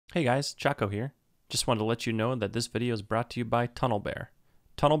Hey guys, Choco here. Just wanted to let you know that this video is brought to you by TunnelBear.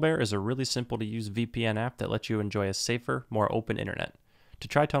 TunnelBear is a really simple to use VPN app that lets you enjoy a safer, more open internet. To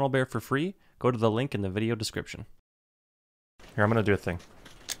try TunnelBear for free, go to the link in the video description. Here, I'm gonna do a thing.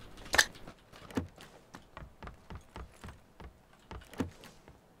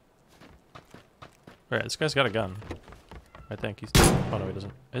 Alright, this guy's got a gun. I think he's... Oh no, he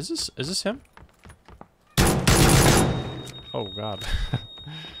doesn't. Is this him? Oh god.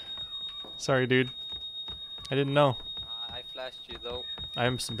 Sorry, dude. I didn't know. I flashed you though. I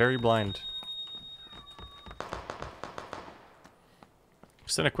am very blind.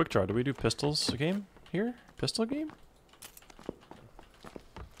 Send a quick draw. Do we do pistols game here? Pistol game?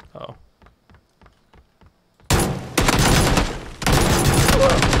 Oh.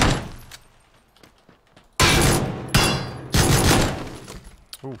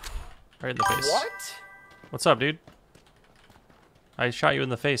 Oof. Right in the face. What? What's up, dude? I shot you in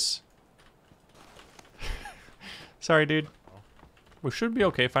the face. Sorry, dude. We should be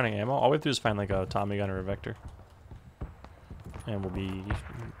okay finding ammo. All we have to do is find like a Tommy gun or a Vector. And we'll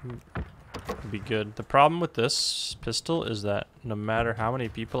be good. The problem with this pistol is that no matter how many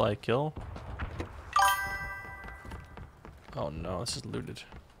people I kill... Oh no, this is looted.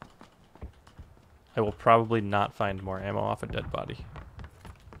 I will probably not find more ammo off a dead body.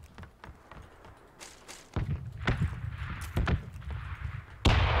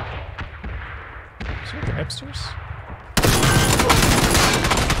 Is there a guy upstairs?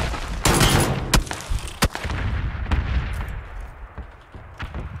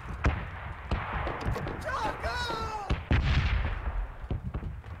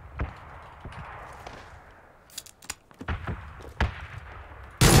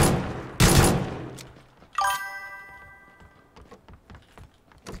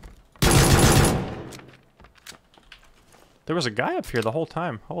 There was a guy up here the whole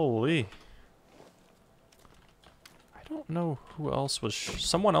time. Holy. I don't know who else was...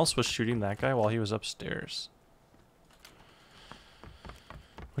 Someone else was shooting that guy while he was upstairs.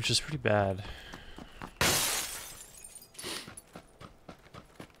 Which is pretty bad.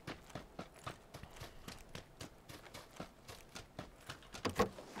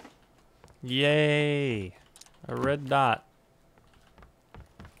 Yay! A red dot.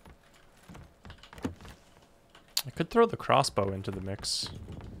 I could throw the crossbow into the mix.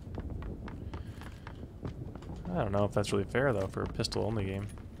 I don't know if that's really fair though for a pistol only game.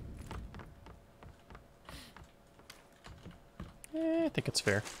 I think it's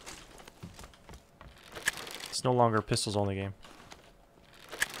fair. It's no longer a pistols only game.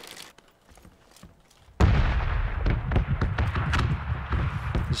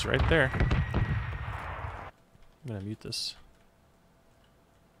 He's right there. I'm gonna mute this.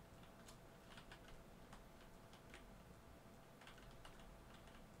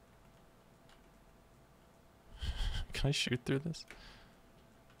 Can I shoot through this?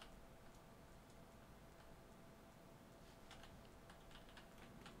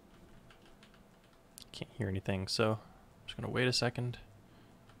 Can't hear anything, so I'm just gonna wait a second.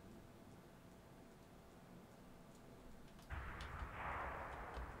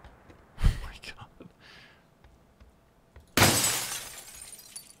 Oh my god.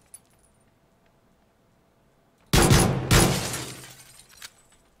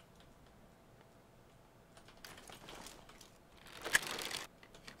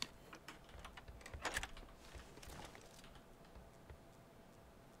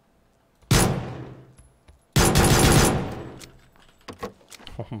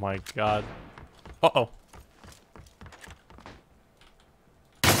 Oh my god. Uh-oh.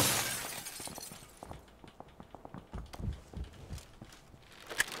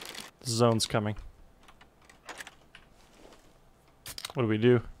 The zone's coming. What do we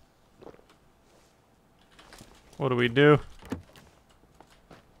do? What do we do?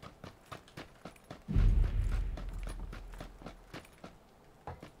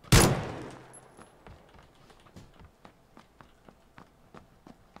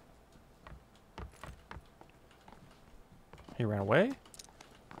 He ran away?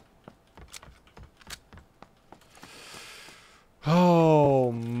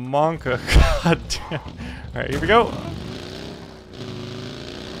 Oh, Monka. God damn. Alright, here we go.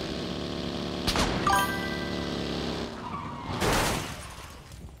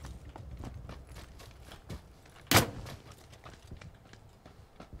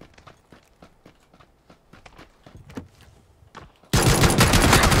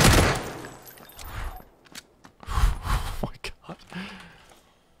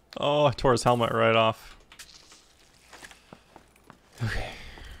 Oh, I tore his helmet right off. Okay.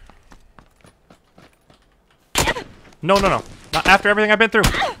 No, no, no. Not after everything I've been through.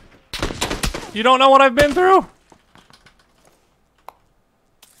 You don't know what I've been through!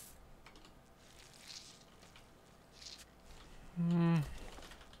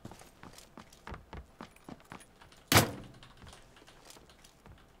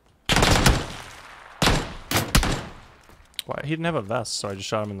 Why? He didn't have a vest, so I just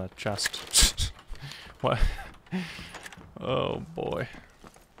shot him in the chest. What? Oh boy.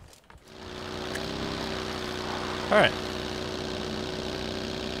 Alright.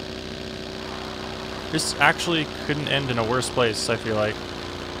 This actually couldn't end in a worse place, I feel like.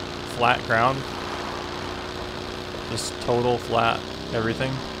 Flat ground. Just total flat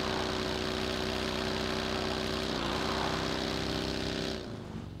everything.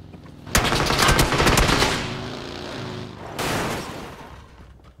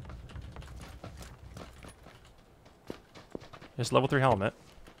 There's level 3 helmet,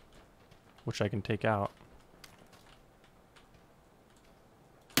 which I can take out.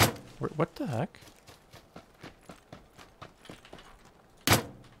 What the heck?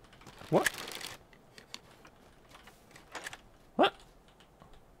 What? What?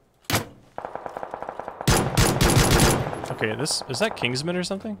 Okay, this is that Kingsman or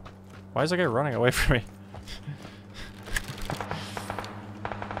something? Why is that guy running away from me?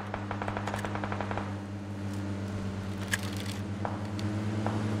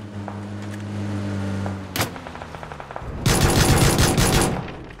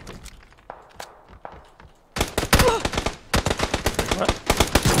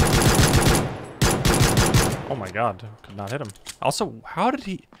 Oh my god, could not hit him. Also, how did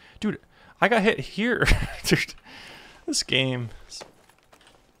he... Dude, I got hit here. Dude, this game...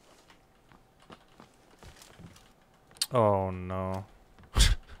 Oh no.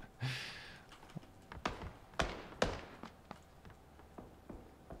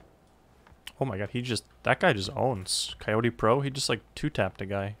 Oh my god, he just... That guy just owns. Coyote Pro, he just like two-tapped a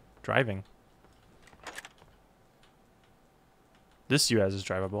guy. Driving. This US is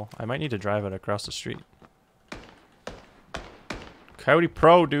drivable. I might need to drive it across the street. Coyote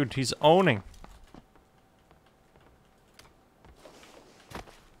Pro, dude, he's owning.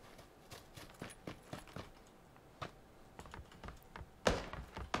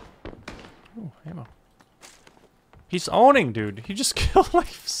 Oh, ammo. He's owning, dude. He just killed like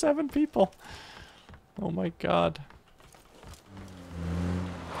 7 people. Oh my god.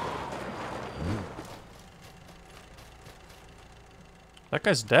 That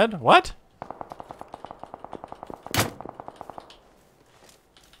guy's dead? What?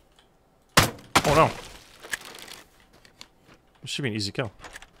 Oh no. This should be an easy kill.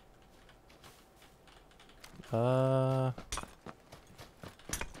 Oh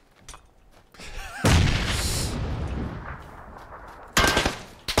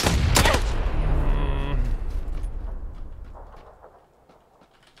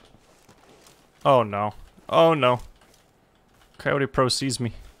no. Oh no. Coyote Pro sees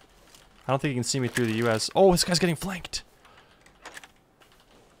me. I don't think he can see me through the US. Oh, this guy's getting flanked.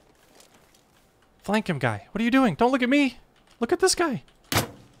 Flank him, guy. What are you doing? Don't look at me. Look at this guy.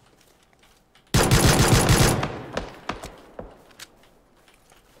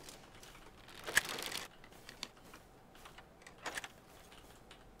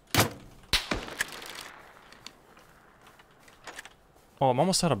 Oh, I'm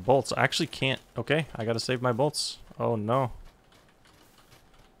almost out of bolts. I actually can't. Okay, I gotta save my bolts. Oh no.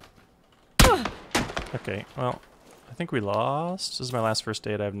 Okay, well, I think we lost. This is my last first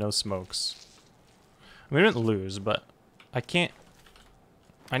aid. I have no smokes. We didn't lose, but I can't...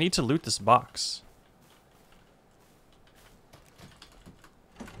 I need to loot this box.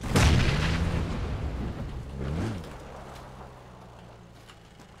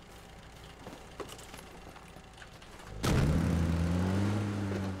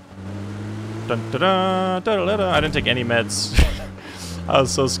 Dun, da, da, da, da, da. I didn't take any meds. I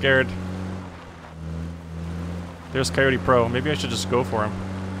was so scared. There's Coyote Pro. Maybe I should just go for him.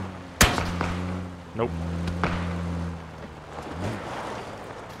 Nope.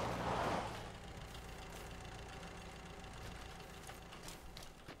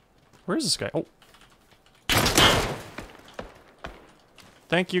 Where is this guy? Oh.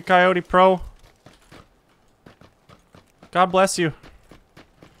 Thank you, Coyote Pro. God bless you.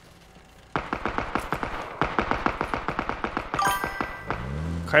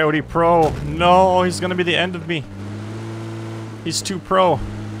 Coyote Pro. No, he's gonna be the end of me. He's too pro.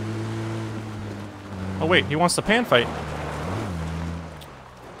 Oh wait, he wants the pan fight.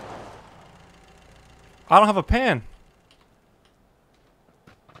 I don't have a pan.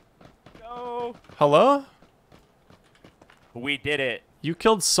 No. Hello? We did it. You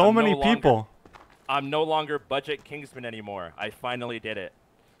killed so many people. I'm no longer budget Kingsman anymore. I finally did it.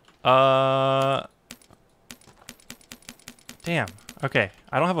 Damn. Okay,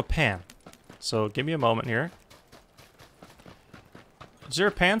 I don't have a pan. So give me a moment here. Is there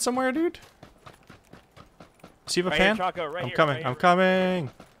a pan somewhere, dude? See you have a pan? Here, Choco, right I'm here, coming. right I'm here. coming.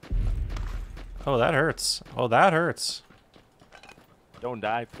 Oh, that hurts. Oh, that hurts. Don't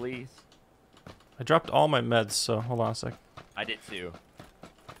die, please. I dropped all my meds, so hold on a sec. I did too.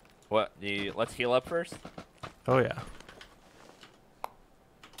 What? Let's heal up first. Oh yeah.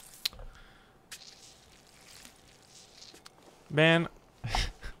 Man,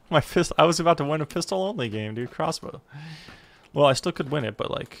 my fist. I was about to win a pistol only game, dude. Crossbow. Well, I still could win it,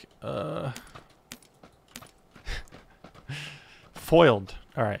 but like, foiled.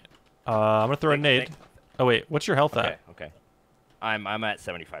 All right. I'm gonna throw a nade. Oh wait, what's your health at? Okay. I'm at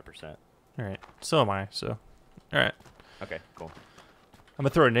 75%. All right. So am I. So, all right. Okay, cool. I'm gonna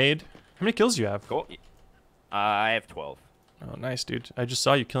throw a nade. How many kills do you have? Cool. I have 12. Oh, nice, dude. I just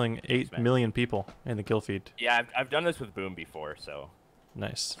saw you killing 8 million people in the kill feed. Yeah, I've done this with Boom before, so.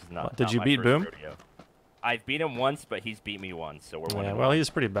 Nice. Not, Did not you my beat first Boom? rodeo. I've beat him once, but he's beat me once, so we're Yeah, winning. well,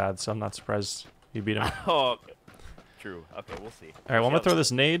 he's pretty bad, so I'm not surprised you beat him. Oh, okay. True. Okay, we'll see. All right, well, I'm gonna throw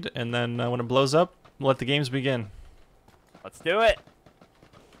this nade, and then when it blows up, let the games begin. Let's do it.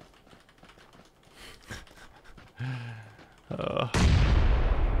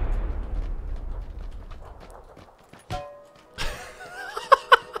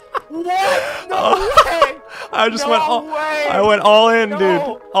 What? No way! I just No went all. way! I went all in, No!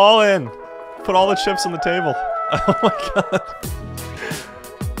 dude. All in. Put all the chips on the table. Oh my god.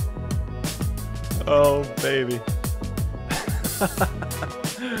 Oh baby.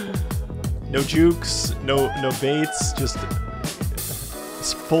 No jukes, no baits, just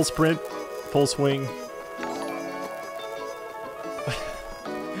full sprint, full swing.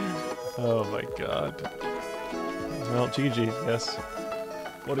 Oh my god. Well, GG, yes.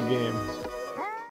 What a game.